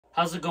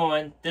How's it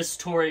going? This is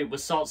Tori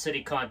with Salt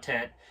City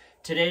Content.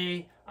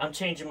 Today I'm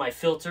changing my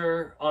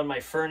filter on my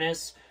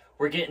furnace.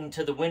 We're getting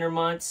to the winter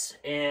months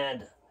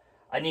and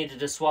I needed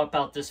to swap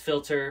out this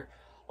filter.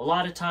 A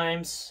lot of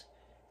times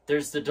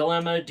there's the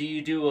dilemma, do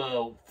you do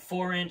a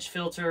 4-inch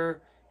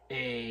filter,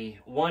 a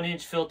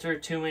 1-inch filter,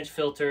 2-inch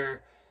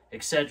filter,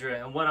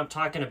 etc. And what I'm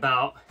talking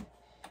about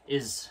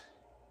is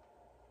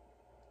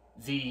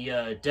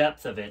the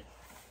depth of it.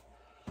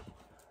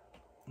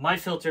 My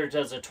filter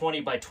does a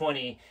 20 by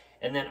 20,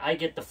 and then I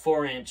get the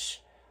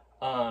 4-inch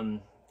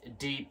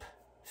deep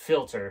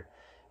filter.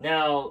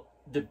 Now,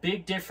 the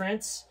big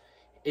difference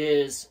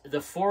is the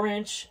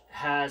 4-inch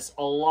has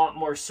a lot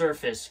more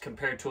surface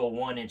compared to a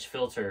 1-inch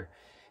filter,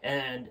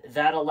 and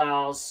that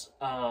allows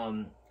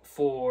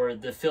for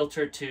the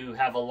filter to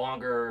have a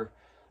longer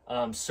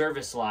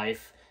service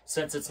life,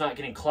 since it's not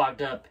getting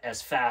clogged up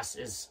as fast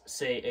as,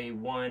 say, a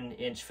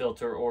 1-inch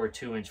filter or a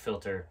 2-inch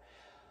filter.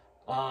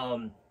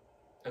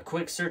 A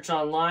quick search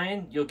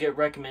online, you'll get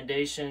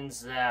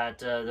recommendations that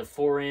the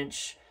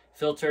 4-inch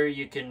filter,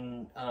 you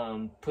can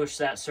push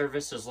that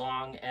service as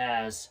long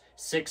as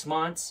 6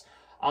 months.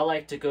 I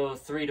like to go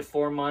 3 to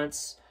 4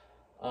 months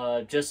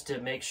just to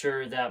make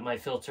sure that my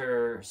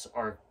filters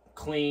are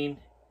clean,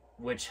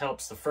 which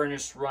helps the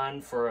furnace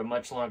run for a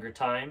much longer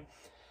time.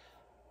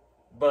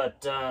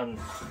 But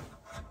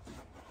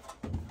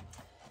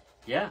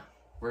yeah,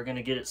 we're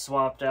gonna get it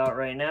swapped out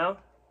right now.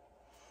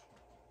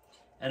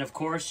 And of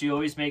course, you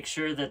always make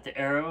sure that the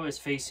arrow is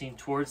facing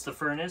towards the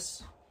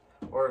furnace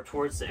or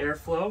towards the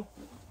airflow.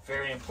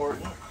 Very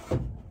important.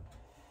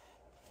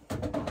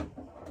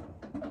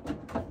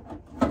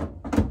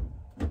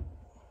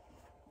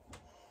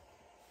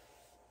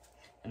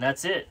 And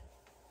that's it.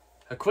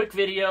 A quick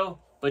video,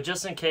 but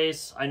just in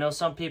case, I know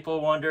some people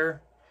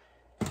wonder,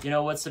 you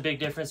know, what's the big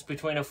difference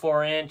between a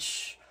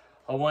 4-inch,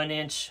 a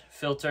 1-inch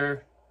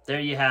filter? There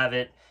you have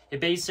it.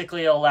 It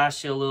basically will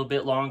last you a little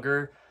bit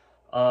longer.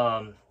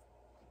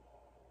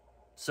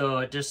 So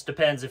it just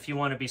depends if you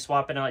want to be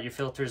swapping out your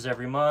filters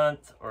every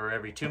month or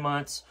every 2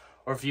 months,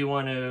 or if you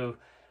want to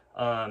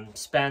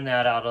span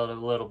that out a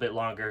little bit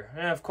longer.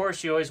 And of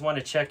course, you always want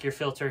to check your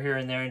filter here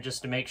and there, and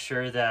just to make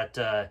sure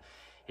that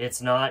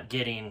it's not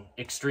getting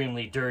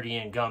extremely dirty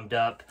and gummed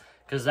up,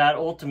 because that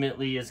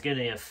ultimately is going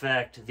to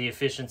affect the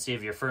efficiency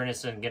of your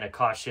furnace and going to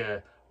cost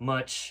you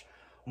much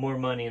more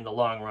money in the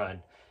long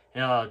run.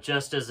 Now,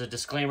 just as a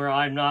disclaimer,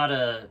 I'm not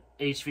a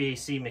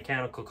HVAC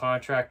mechanical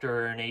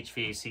contractor or an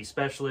HVAC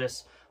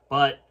specialist,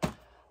 but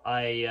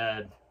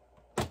I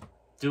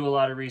do a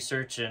lot of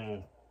research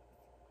and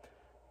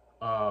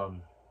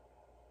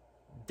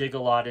dig a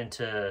lot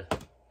into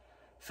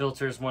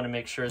filters. Want to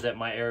make sure that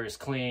my air is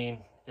clean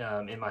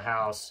in my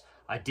house.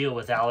 I deal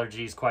with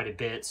allergies quite a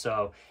bit,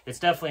 so it's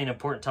definitely an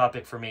important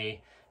topic for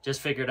me. Just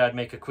figured I'd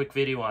make a quick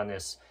video on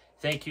this.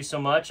 Thank you so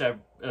much. I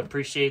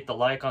appreciate the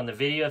like on the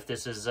video if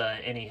this is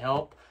any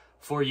help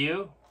for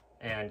you,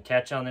 and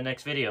catch you on the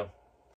next video.